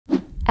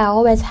I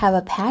always have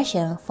a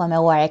passion for my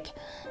work,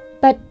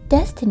 but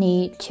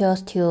destiny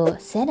chose to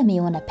set me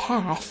on a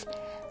path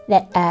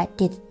that I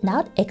did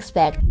not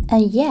expect.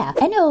 And yeah,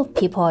 I know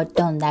people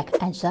don't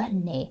like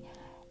uncertainty,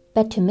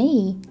 but to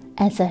me,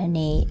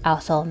 uncertainty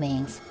also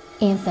means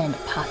infinite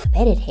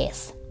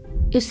possibilities.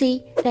 You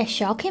see, that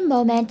shocking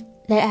moment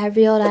that I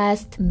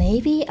realized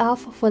may be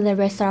off for the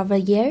rest of the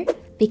year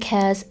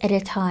because at the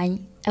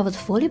time I was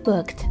fully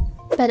booked.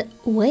 But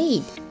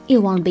wait, it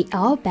won't be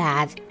all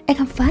bad. I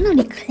can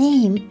finally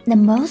claim the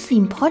most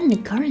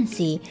important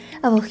currency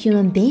of a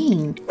human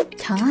being,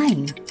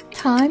 time.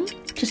 Time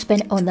to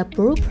spend on the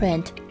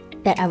blueprint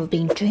that I've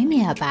been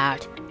dreaming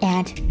about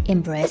and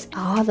embrace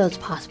all those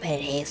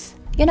possibilities.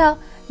 You know,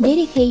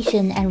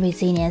 dedication and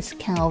resilience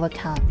can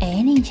overcome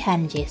any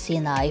challenges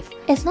in life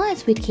as long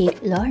as we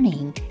keep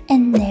learning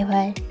and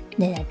never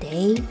let a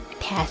day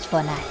pass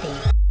for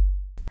nothing.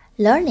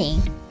 Learning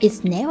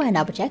is never an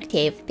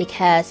objective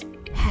because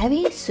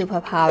having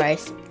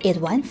superpowers is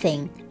one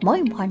thing. More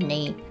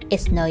importantly,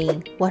 it's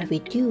knowing what we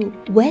do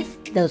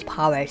with those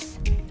powers.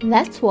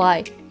 That's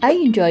why I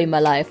enjoy my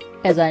life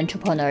as an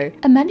entrepreneur.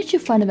 I manage to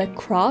find my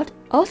crowd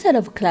outside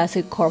of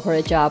classic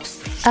corporate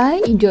jobs.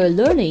 I enjoy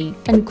learning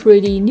and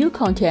creating new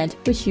content,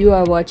 which you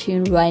are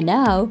watching right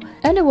now,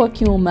 and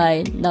working on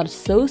my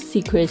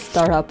not-so-secret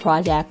startup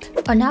project.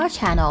 On our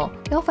channel,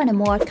 you'll find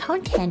more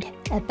content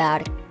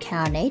about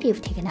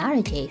cloud-native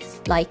technologies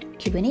like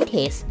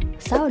Kubernetes,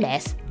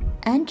 Serverless,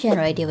 and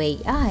Generative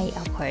AI,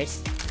 of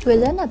course. We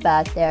learn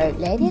about their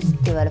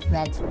latest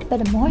developments,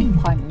 but more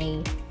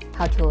importantly,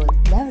 how to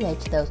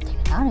leverage those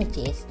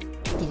technologies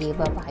to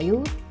deliver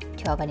value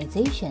to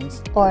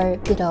organizations or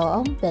build our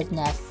own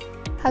business.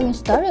 Having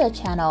started a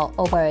channel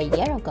over a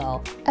year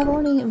ago, I've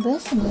only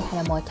recently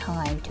had more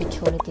time to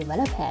truly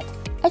develop it.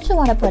 I just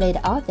want to put it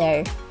out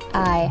there.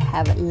 I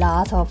have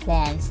lots of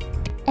plans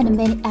and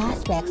many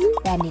aspects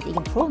that need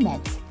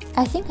improvements.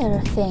 I think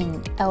the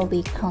thing I will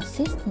be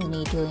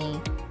consistently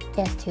doing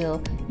is to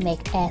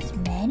make as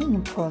many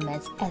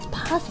improvements as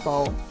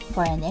possible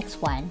for the next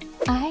one.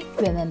 I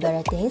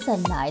remember the days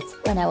and nights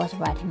when I was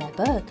writing my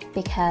book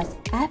because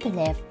I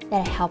believe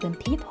that helping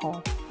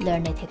people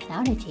learn the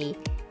technology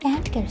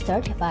and get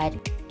certified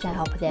can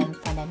help them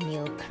find a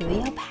new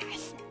career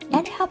path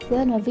and help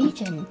learn a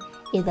vision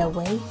is a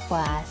way for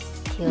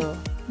us to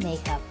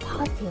make a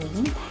positive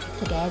impact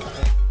together.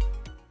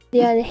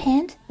 There are the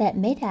hands that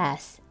made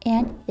us,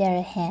 and there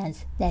are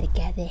hands that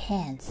get the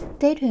hands.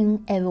 Stay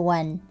tuned,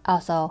 everyone.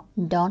 Also,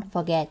 don't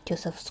forget to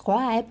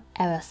subscribe.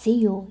 I will see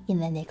you in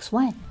the next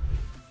one.